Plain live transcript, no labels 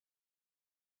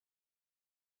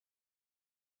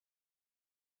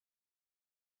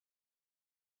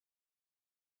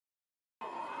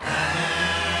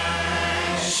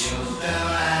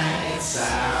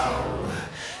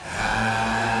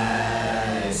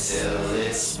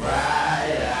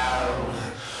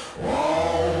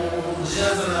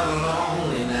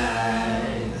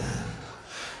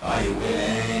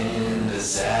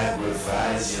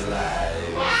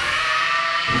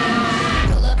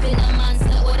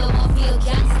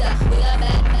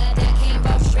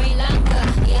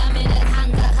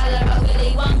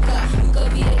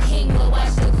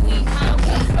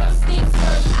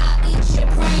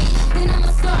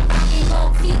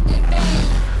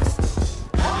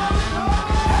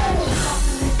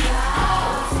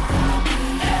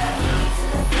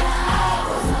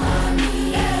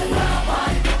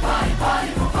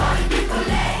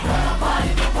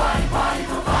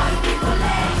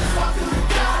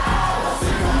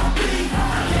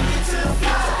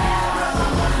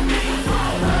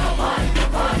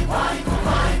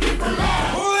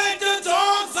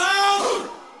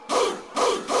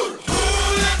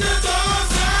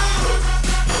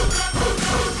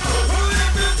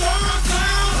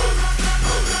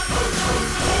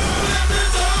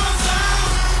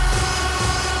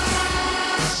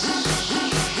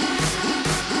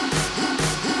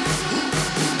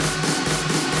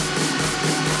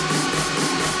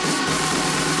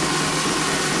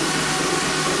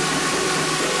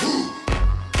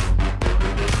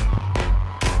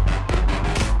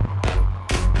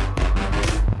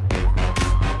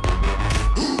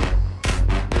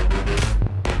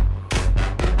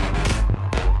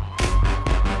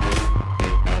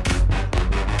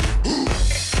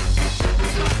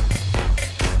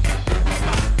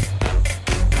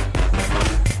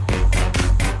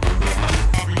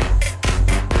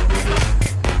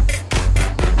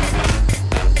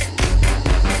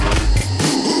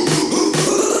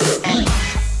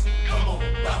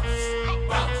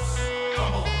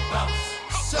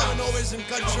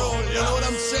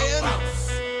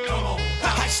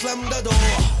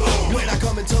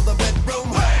into the bedroom,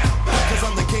 cause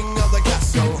I'm the king of the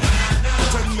castle.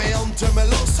 Turn me on, turn me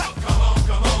loose.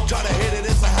 Try to hit it,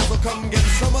 it's a hassle, come get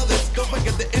some of this. Don't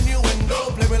forget the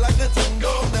innuendo, play me like a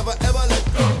tango, never ever let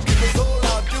go. Keep it so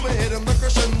loud, you be hitting the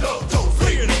crescendo. Don't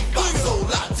bring it, so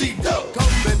latito.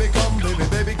 Come baby,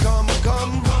 baby, come.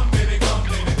 Come baby,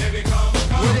 baby, baby, come.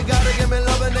 Well, you gotta give me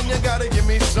loving and you gotta give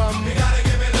me some. You gotta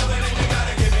give me loving and you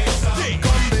gotta give me some.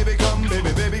 Come baby,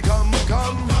 baby, come.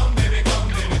 Come baby,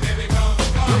 baby, come.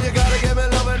 Well, you gotta give me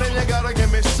loving and you gotta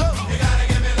give me some. You gotta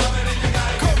give me loving and you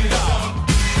gotta give me some.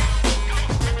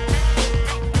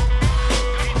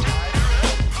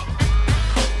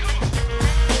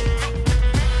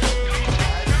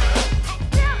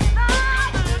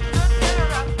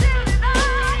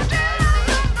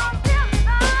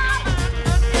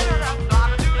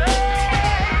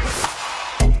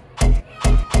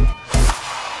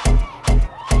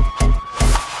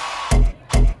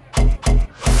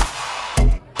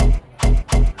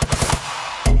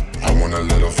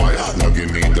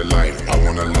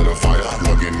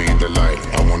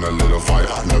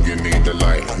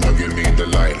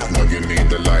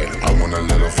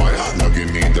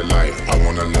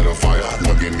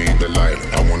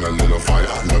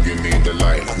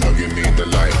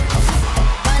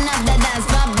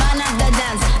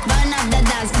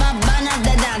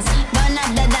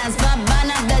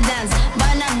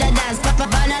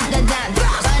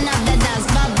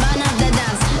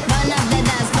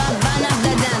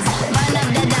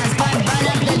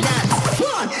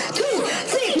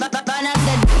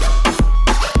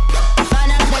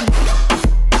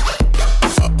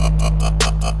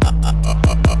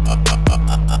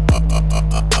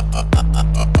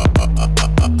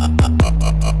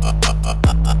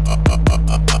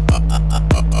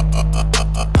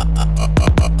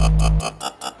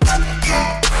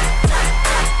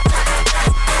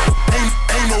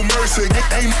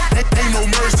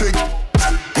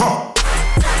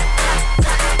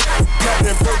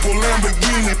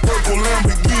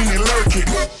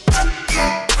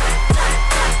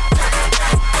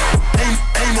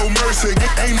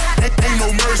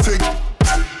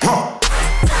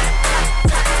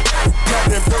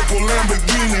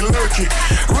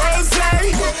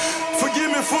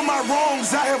 Forgive me for my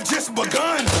wrongs, I have just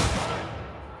begun.